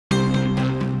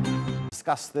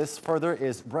discuss this further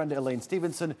is Brenda Elaine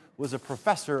Stevenson, who is a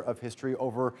professor of history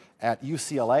over at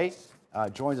UCLA.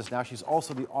 Joins us now. She's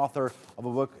also the author of a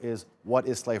book, What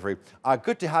is Slavery?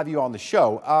 Good to have you on the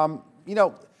show. You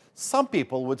know, some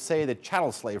people would say that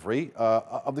chattel slavery,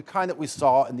 of the kind that we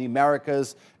saw in the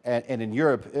Americas and in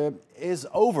Europe, is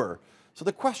over. So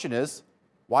the question is,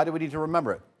 why do we need to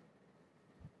remember it?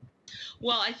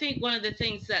 Well, I think one of the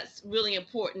things that's really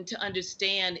important to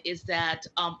understand is that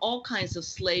all kinds of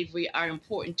slavery are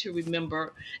important to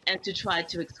remember and to try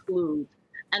to exclude.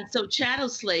 And so chattel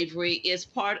slavery is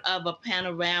part of a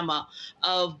panorama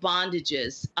of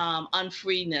bondages,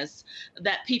 unfreeness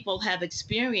that people have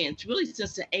experienced really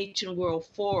since the ancient world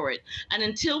forward. And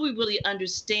until we really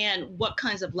understand what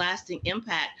kinds of lasting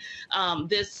impact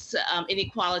this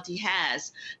inequality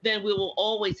has, then we will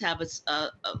always have a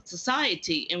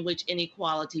society in which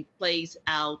inequality plays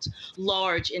out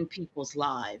large in people's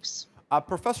lives.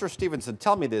 Professor Stevenson,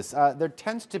 tell me this. There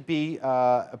tends to be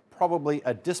probably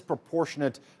a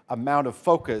disproportionate amount of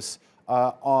focus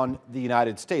on the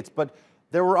United States, but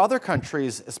there were other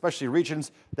countries, especially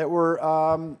regions, that were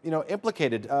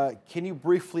implicated. Can you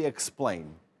briefly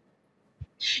explain?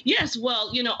 Yes,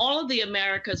 well, all of the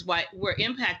Americas were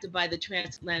impacted by the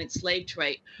transatlantic slave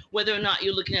trade. Whether or not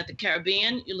you're looking at the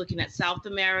Caribbean, you're looking at South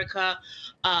America,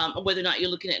 whether or not you're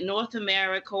looking at North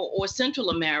America or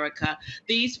Central America,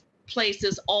 these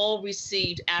places all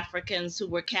received Africans who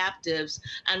were captives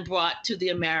and brought to the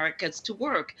Americas to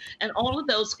work. And all of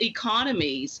those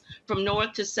economies from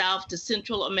North to South to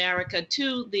Central America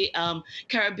to the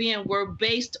Caribbean were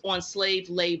based on slave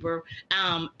labor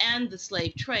and the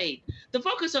slave trade. The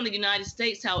focus on the United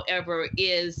States, however,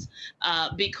 is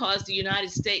because the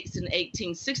United States in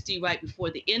 1860, right before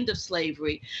the end of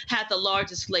slavery, had the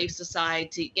largest slave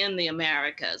society in the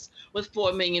Americas with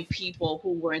 4 million people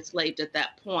who were enslaved at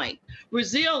that point.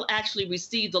 Brazil actually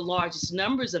received the largest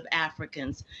numbers of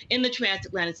Africans in the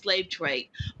transatlantic slave trade,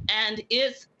 and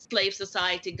its slave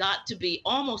society got to be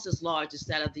almost as large as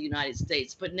that of the United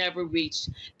States, but never reached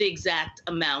the exact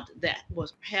amount that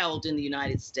was held in the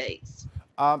United States.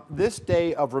 This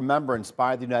Day of Remembrance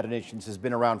by the United Nations has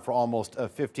been around for almost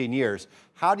 15 years.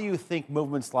 How do you think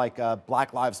movements like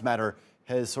Black Lives Matter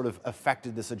has sort of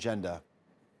affected this agenda?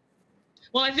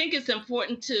 Well, I think it's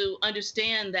important to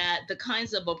understand that the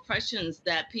kinds of oppressions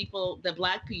that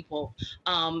Black people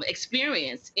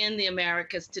experience in the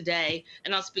Americas today,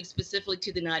 and I'll speak specifically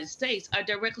to the United States, are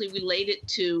directly related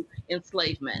to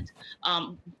enslavement.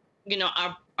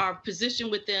 Our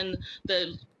position within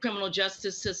the criminal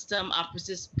justice system, our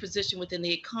position within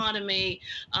the economy,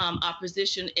 our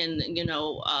position in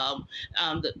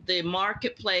the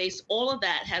marketplace, all of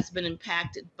that has been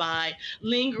impacted by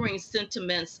lingering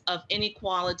sentiments of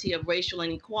inequality, of racial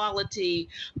inequality,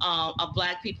 of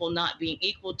Black people not being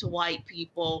equal to white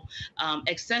people,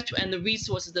 etc., and the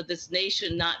resources of this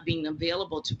nation not being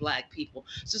available to Black people.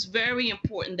 So it's very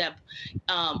important that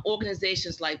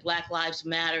organizations like Black Lives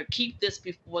Matter keep this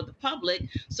before the public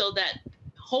so that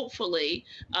hopefully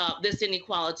this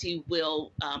inequality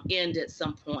will end at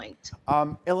some point.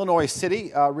 Illinois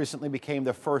City recently became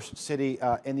the first city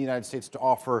in the United States to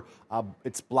offer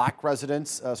its Black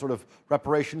residents sort of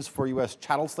reparations for U.S.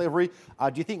 chattel slavery.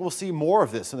 Do you think we'll see more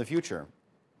of this in the future?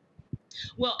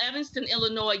 Well, Evanston,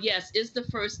 Illinois, yes, is the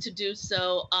first to do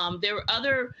so. There are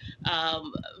other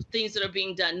things that are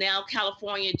being done now.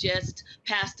 California just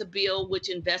passed a bill which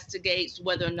investigates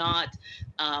whether or not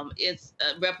its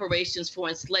reparations for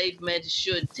enslavement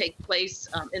should take place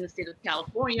in the state of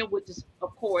California, which is,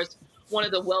 of course, one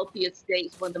of the wealthiest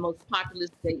states, one of the most populous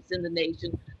states in the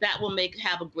nation. That will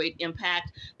have a great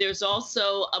impact. There's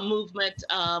also a movement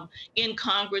in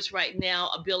Congress right now.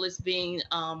 A bill is being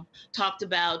talked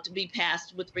about to be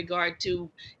passed with regard to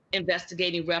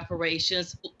investigating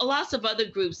reparations. Lots of other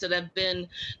groups that have been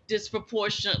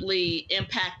disproportionately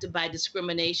impacted by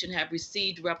discrimination have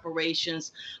received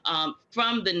reparations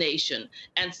from the nation.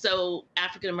 And so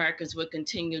African Americans will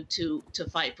continue to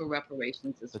fight for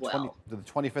reparations as well. The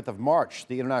 25th of March,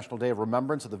 the International Day of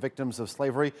Remembrance of the Victims of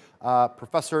Slavery.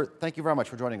 Professor, thank you very much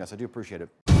for joining us. I do appreciate it.